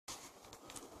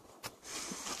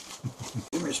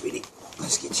here, sweetie.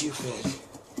 Let's get you fed.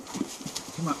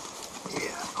 Come on.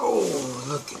 Yeah. Oh,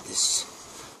 look at this.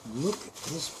 Look at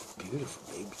this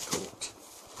beautiful baby goat.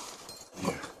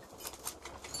 There.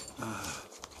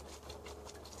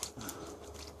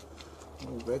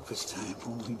 Oh, breakfast time.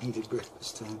 Oh, we needed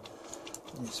breakfast time.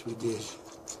 Yes, we did.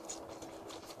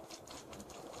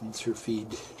 It's her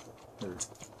feed, her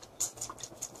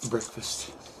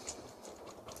breakfast,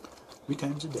 3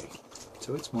 times a day.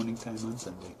 So it's morning time on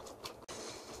Sunday.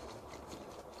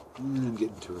 And I'm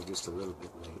getting to her just a little bit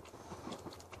late.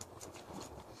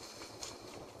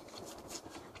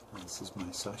 This is my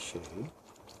Sashe,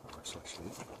 or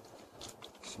Sashe.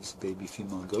 She's a baby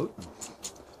female goat.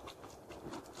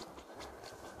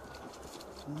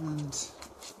 And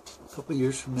a couple of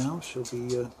years from now, she'll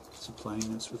be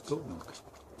supplying us with goat milk.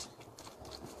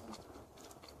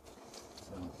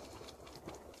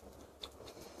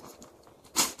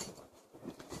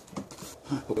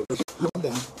 Calm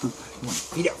down. Come on,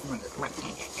 feet up from under. Come on.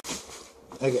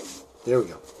 Okay, there we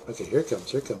go. Okay, here it comes.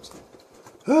 Here it comes.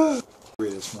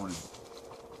 This morning.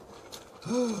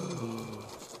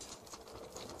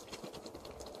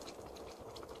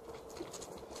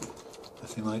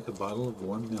 Nothing like a bottle of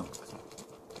warm milk.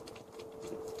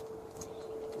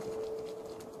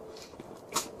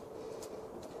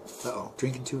 Uh-oh,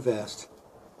 drinking too fast.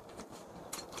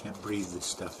 Can't breathe this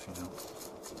stuff, you know.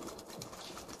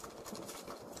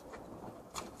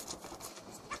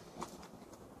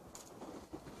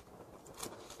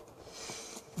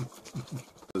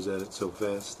 Goes at it so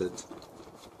fast that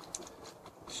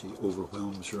she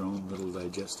overwhelms her own little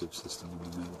digestive system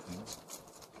and other things.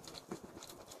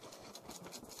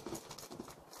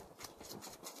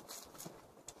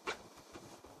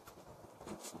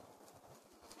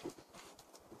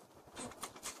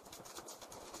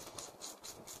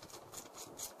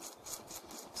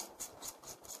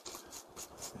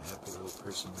 A happy little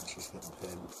person when she's getting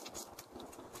fed.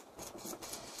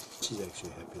 She's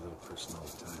actually a happy little person all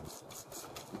the time.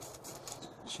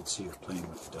 You should see her playing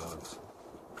with the dogs.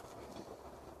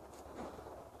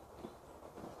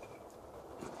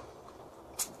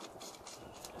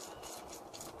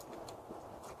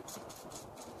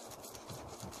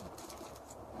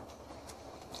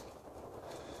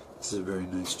 This is a very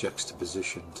nice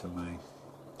juxtaposition to my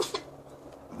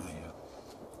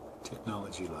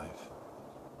technology life.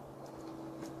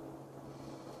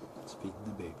 It's feeding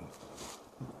the baby.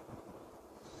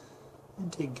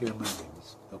 And taking care of my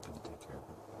babies. Helping to take care of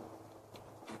them.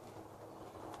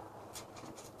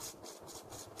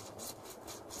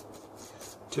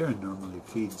 Taryn normally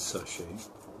feeds Sashe.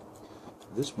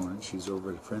 This morning she's over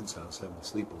at a friend's house having a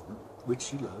sleepover, which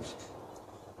she loves.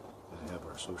 I have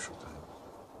our social time.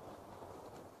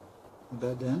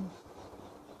 About done?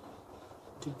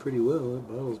 Did pretty well. That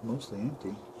bottle's mostly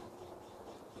empty.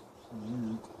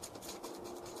 Yeah.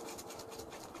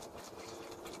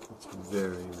 It's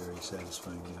very, very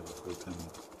satisfying to have a full tummy.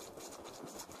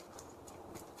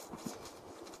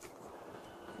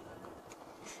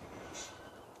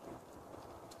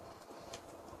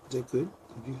 Is that good?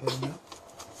 Have you had enough?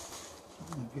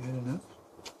 Have you had enough?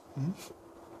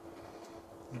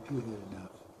 Have you had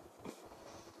enough?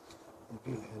 Have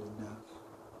you had enough?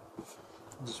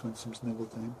 Just want some snuggle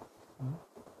time?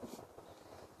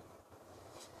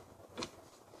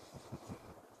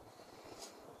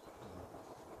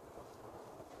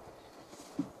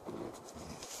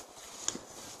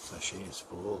 Sashe is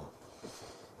full.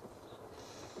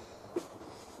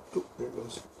 Oh, there it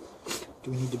goes.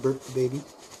 Do we need to burp the baby?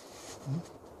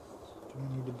 Do we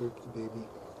need to burp the baby?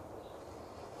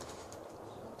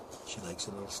 She likes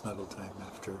a little snuggle time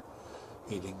after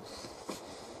eating.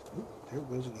 Oh, there it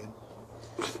goes again.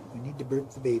 We need to burp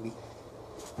the baby.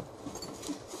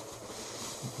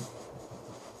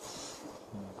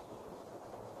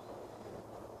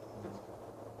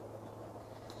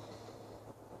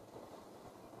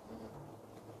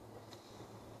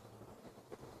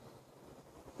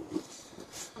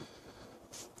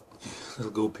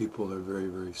 Little goat people are very,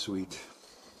 very sweet.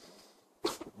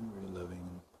 Very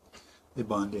loving. They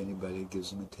bond to anybody that gives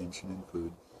them attention and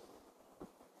food.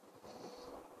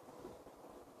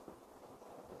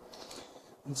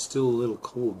 It's still a little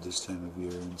cold this time of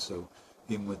year, and so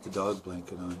even with the dog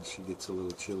blanket on, she gets a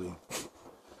little chilly.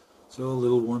 So a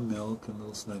little warm milk and a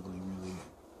little snuggling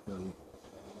really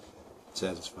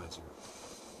satisfies her.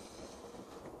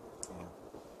 Yeah.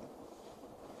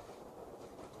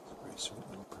 She's a very sweet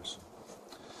little person.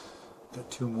 Got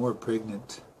 2 more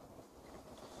pregnant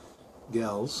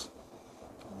gals,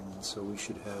 and so we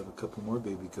should have a couple more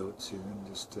baby goats here in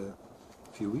just a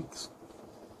few weeks.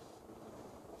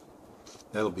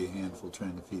 That'll be a handful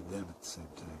trying to feed them at the same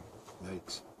time.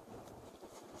 Yikes.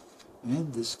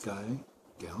 And this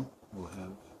gal, will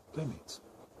have playmates.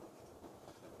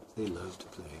 They love to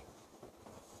play.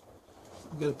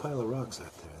 We've got a pile of rocks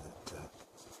out there that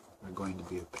are going to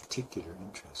be of particular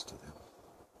interest to them.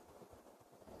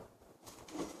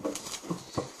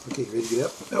 Okay, ready to get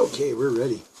up? Okay, we're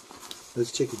ready.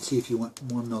 Let's check and see if you want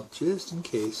more milk, just in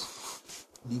case.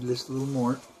 Need just a little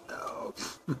more. Oh.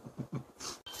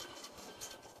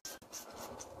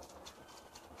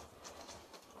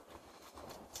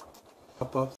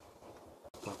 Pop off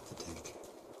the tank.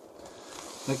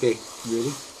 Okay, you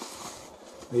ready?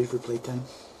 Ready for playtime?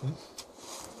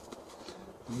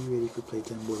 Are you ready for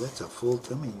playtime? Boy, that's a full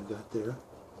tummy you got there.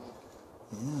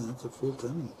 Yeah, that's a full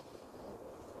tummy.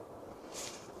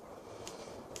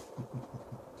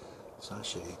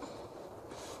 Sashe.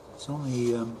 It's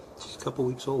only she's a couple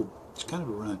weeks old. She's kind of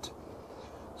a runt.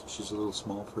 So she's a little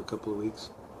small for a couple of weeks.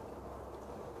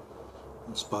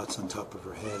 And spots on top of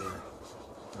her head are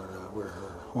where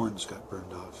her horns got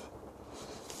burned off.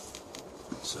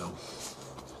 So,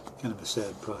 kind of a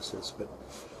sad process, but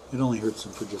it only hurts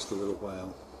them for just a little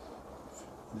while.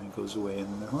 And then it goes away and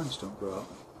then their horns don't grow out.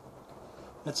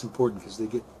 That's important because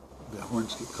the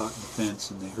horns get caught in the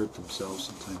fence and they hurt themselves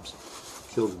sometimes.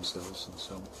 Kill themselves, and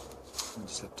so we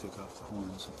just have to take off the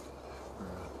horns or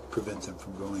prevent them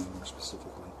from growing more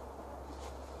specifically.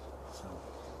 So,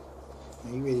 are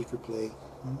you ready for play?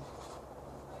 Or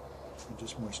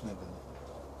just more snuggling?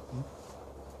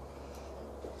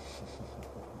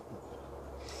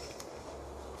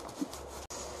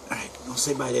 Alright, we'll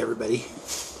say bye to everybody.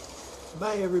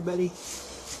 Bye, everybody.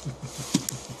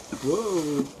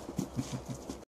 Whoa.